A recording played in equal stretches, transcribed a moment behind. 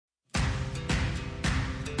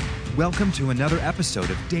Welcome to another episode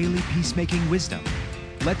of Daily Peacemaking Wisdom.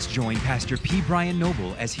 Let's join Pastor P. Brian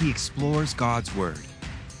Noble as he explores God's Word.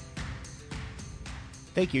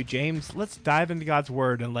 Thank you, James. Let's dive into God's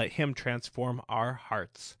Word and let Him transform our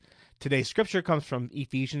hearts. Today's scripture comes from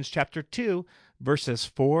Ephesians chapter 2, verses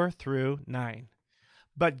 4 through 9.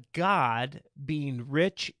 But God, being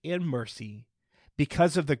rich in mercy,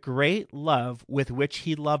 because of the great love with which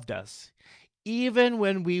He loved us, even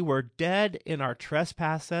when we were dead in our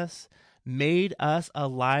trespasses, made us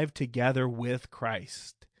alive together with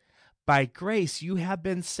Christ. By grace you have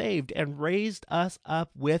been saved, and raised us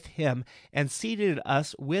up with Him, and seated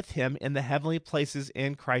us with Him in the heavenly places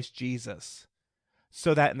in Christ Jesus,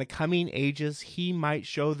 so that in the coming ages He might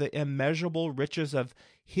show the immeasurable riches of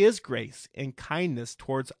His grace and kindness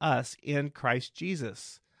towards us in Christ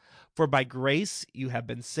Jesus. For by grace you have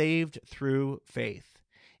been saved through faith,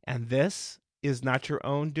 and this is not your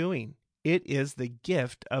own doing. It is the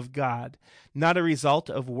gift of God, not a result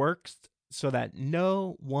of works, so that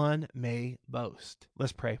no one may boast.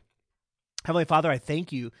 Let's pray. Heavenly Father, I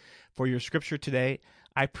thank you for your scripture today.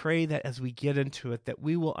 I pray that as we get into it, that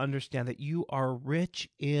we will understand that you are rich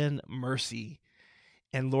in mercy.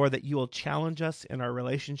 And Lord, that you will challenge us in our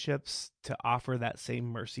relationships to offer that same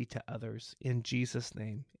mercy to others. In Jesus'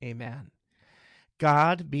 name, amen.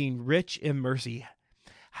 God being rich in mercy.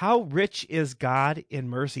 How rich is God in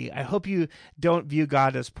mercy? I hope you don't view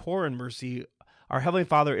God as poor in mercy. Our Heavenly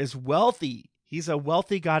Father is wealthy. He's a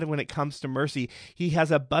wealthy God when it comes to mercy. He has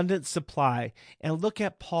abundant supply. And look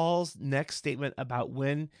at Paul's next statement about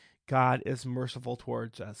when God is merciful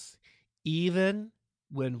towards us. Even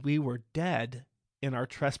when we were dead in our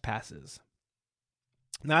trespasses.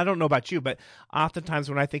 Now, I don't know about you, but oftentimes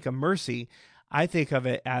when I think of mercy, I think of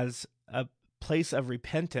it as a place of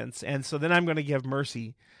repentance, and so then I'm going to give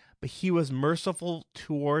mercy. But He was merciful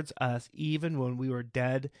towards us even when we were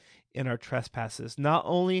dead in our trespasses. Not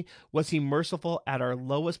only was He merciful at our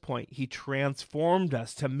lowest point, He transformed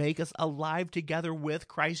us to make us alive together with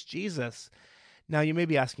Christ Jesus. Now you may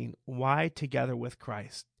be asking, why together with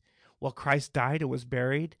Christ? Well, Christ died and was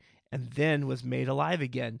buried and then was made alive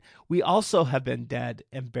again. We also have been dead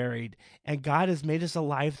and buried, and God has made us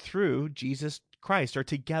alive through Jesus Christ, or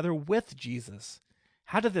together with Jesus.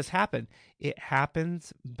 How did this happen? It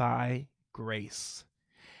happens by grace.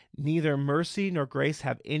 Neither mercy nor grace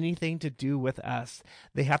have anything to do with us.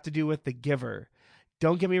 They have to do with the giver.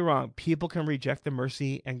 Don't get me wrong, people can reject the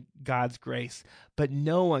mercy and God's grace, but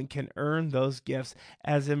no one can earn those gifts.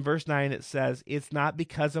 As in verse 9 it says, it's not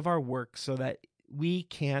because of our works so that we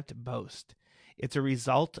can't boast. It's a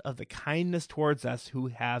result of the kindness towards us who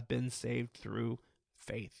have been saved through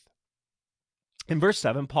faith. In verse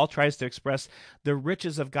 7, Paul tries to express the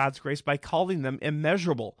riches of God's grace by calling them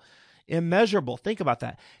immeasurable. Immeasurable. Think about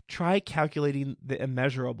that. Try calculating the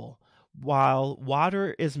immeasurable. While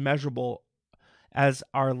water is measurable, as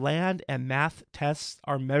our land and math tests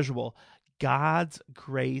are measurable, God's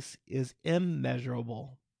grace is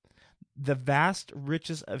immeasurable. The vast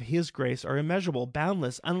riches of His grace are immeasurable,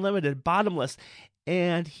 boundless, unlimited, bottomless,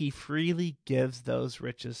 and He freely gives those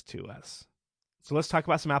riches to us. So let's talk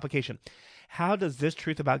about some application. How does this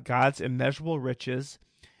truth about God's immeasurable riches,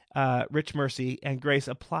 rich mercy, and grace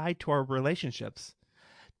apply to our relationships?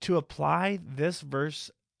 To apply this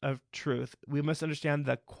verse of truth, we must understand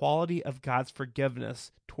the quality of God's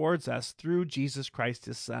forgiveness towards us through Jesus Christ,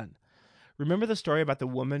 His Son. Remember the story about the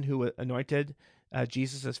woman who anointed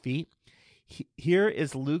Jesus' feet? Here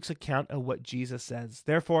is Luke's account of what Jesus says.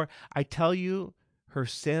 Therefore, I tell you, her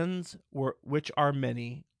sins, which are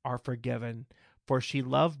many, are forgiven, for she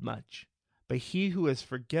loved much. But he who is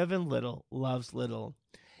forgiven little loves little.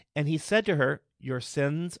 And he said to her, your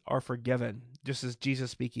sins are forgiven. This is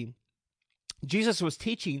Jesus speaking. Jesus was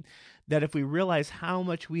teaching that if we realize how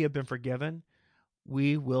much we have been forgiven,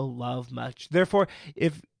 we will love much. Therefore,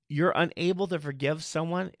 if you're unable to forgive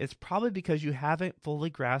someone, it's probably because you haven't fully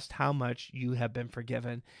grasped how much you have been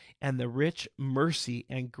forgiven and the rich mercy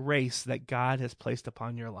and grace that God has placed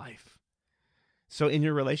upon your life. So in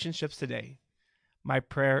your relationships today, my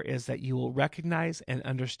prayer is that you will recognize and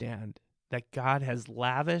understand that God has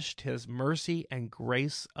lavished His mercy and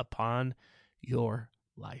grace upon your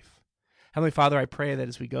life. Heavenly Father, I pray that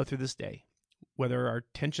as we go through this day, whether our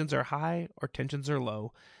tensions are high or tensions are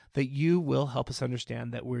low, that you will help us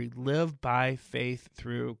understand that we live by faith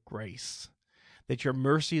through grace, that your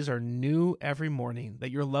mercies are new every morning,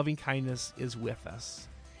 that your loving kindness is with us.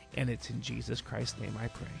 And it's in Jesus Christ's name I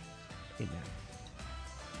pray. Amen.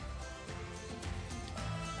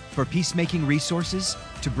 For peacemaking resources,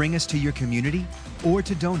 to bring us to your community, or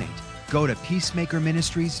to donate, go to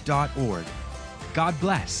peacemakerministries.org. God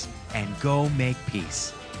bless, and go make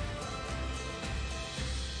peace.